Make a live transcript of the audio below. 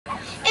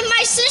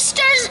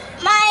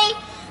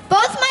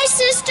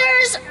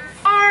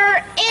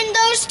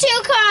those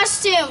two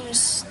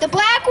costumes, the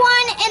black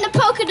one and the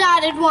polka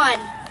dotted one.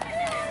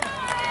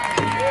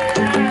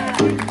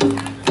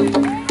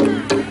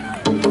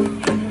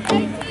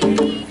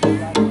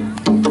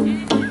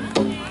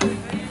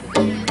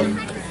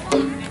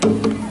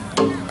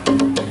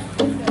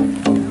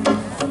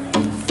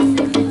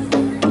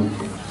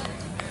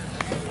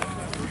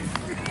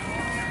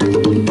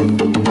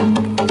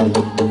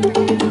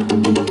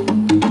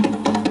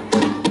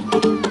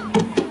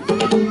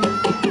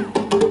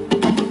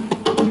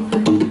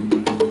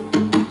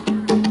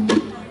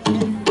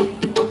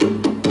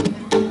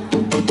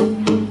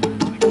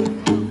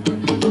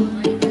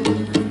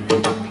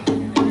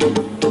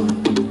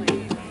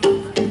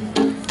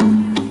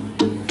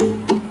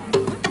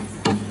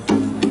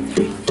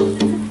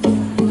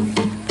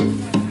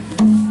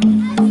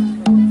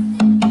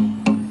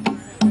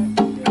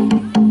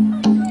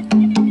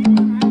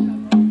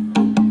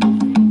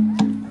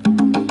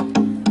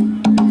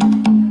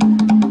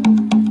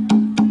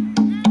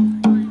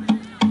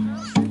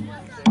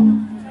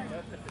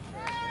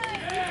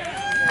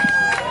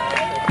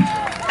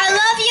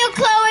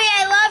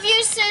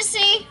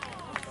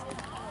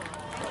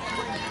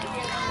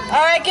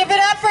 Give it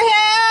up for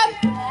him.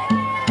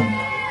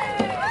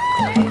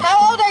 How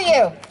old are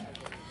you?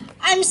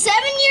 I'm 7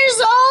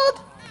 years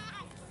old.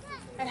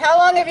 And how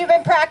long have you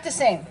been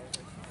practicing?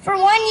 For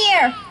 1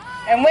 year.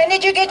 And when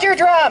did you get your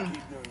drum?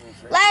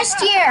 Last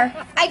year.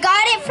 I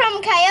got it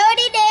from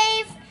Coyote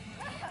Dave.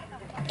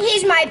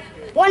 He's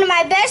one of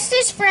my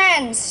bestest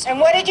friends. And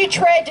what did you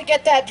trade to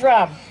get that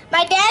drum?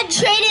 My dad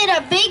traded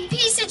a big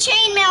piece of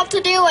chainmail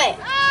to do it.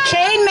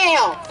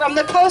 Chainmail? From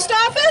the post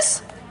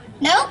office?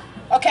 Nope.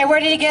 Okay, where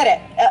did he get it?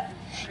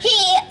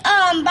 He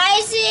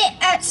buys it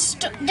at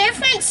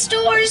different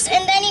stores,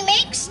 and then he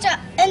makes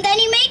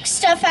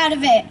stuff out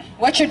of it.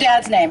 What's your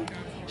dad's name?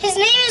 His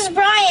name is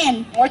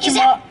Brian. What's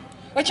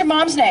your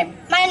mom's name?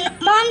 My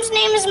mom's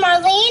name is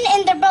Marlene,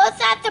 and they're both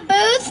at the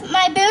booth.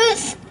 My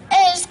booth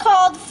is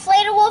called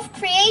Flater Wolf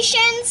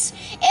Creations.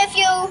 If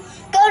you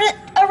go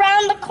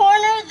around the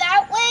corner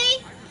that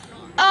way,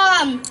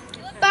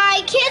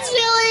 by Kids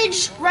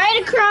Village,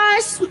 right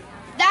across,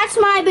 that's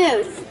my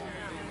booth.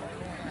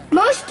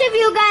 Most of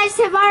you guys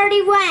have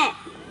already went.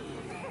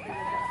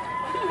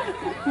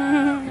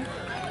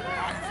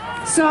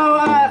 So,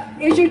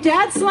 is your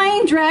dad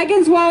slaying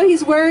dragons while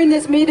he's wearing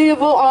this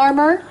medieval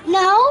armor?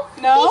 No.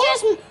 No?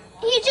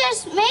 He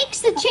just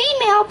makes the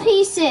chainmail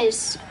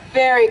pieces.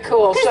 Very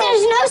cool. Because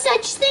there's no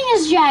such thing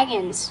as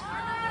dragons.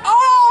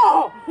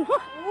 Oh!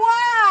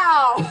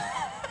 Wow!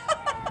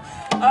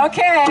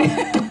 Okay.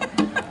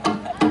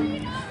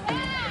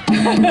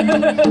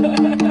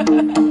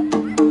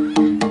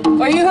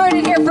 Well, you heard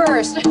it here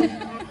first.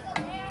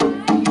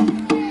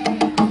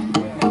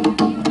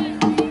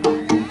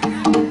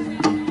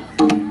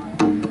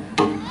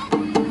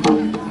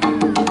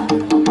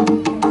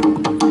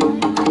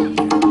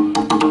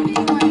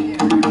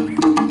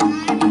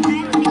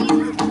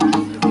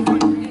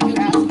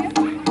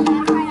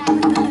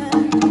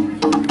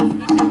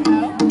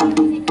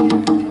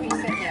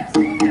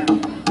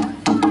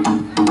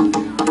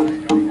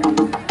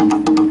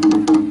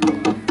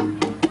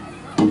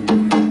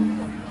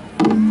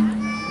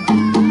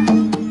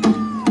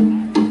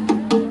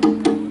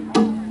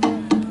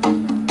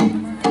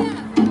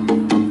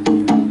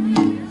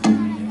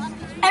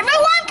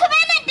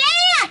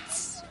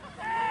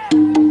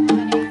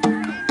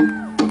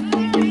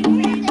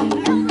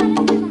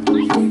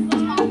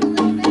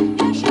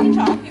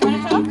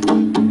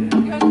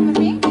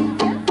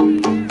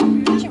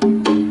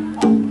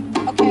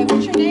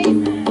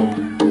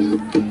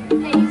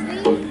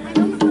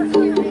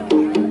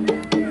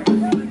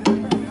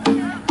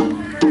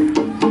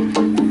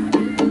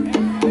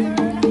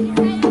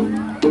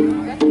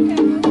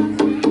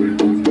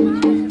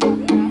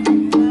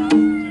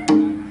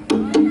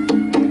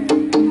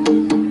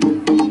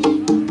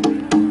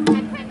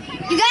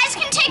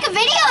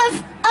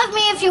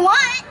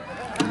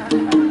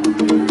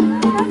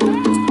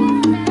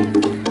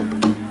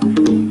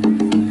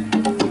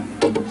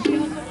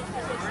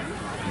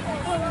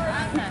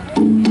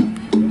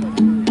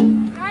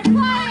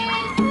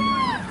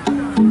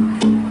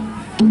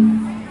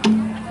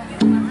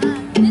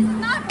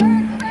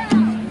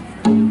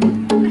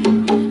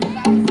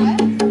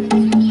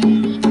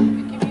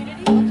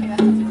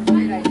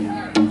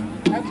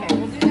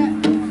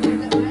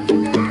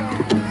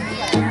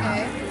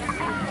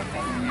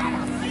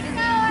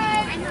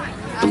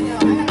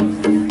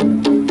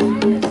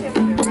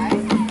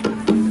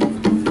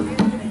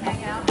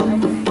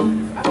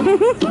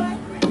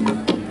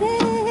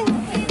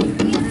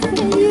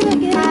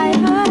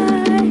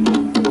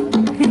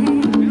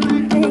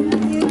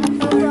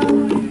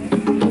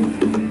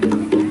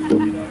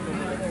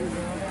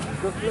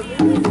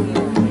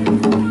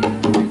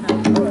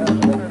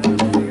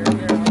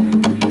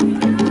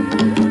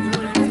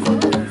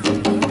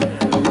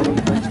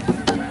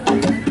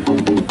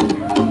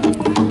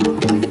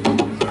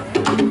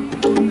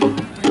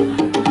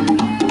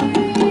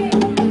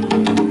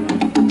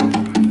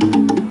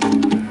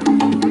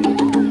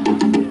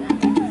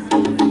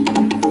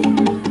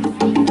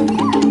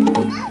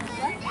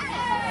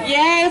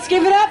 Let's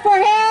give it up for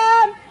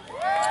him.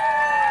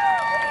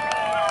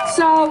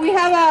 So we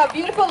have a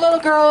beautiful little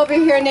girl over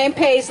here named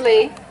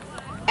Paisley,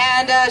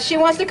 and she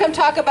wants to come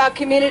talk about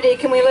community.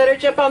 Can we let her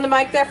jump on the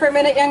mic there for a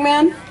minute, young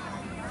man?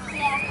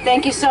 Yeah.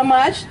 Thank you so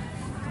much.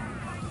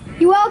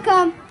 You're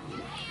welcome.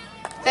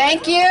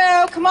 Thank you.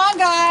 Come on,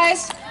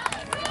 guys.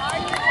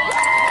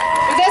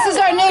 This is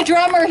our new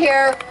drummer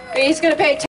here. He's going to pay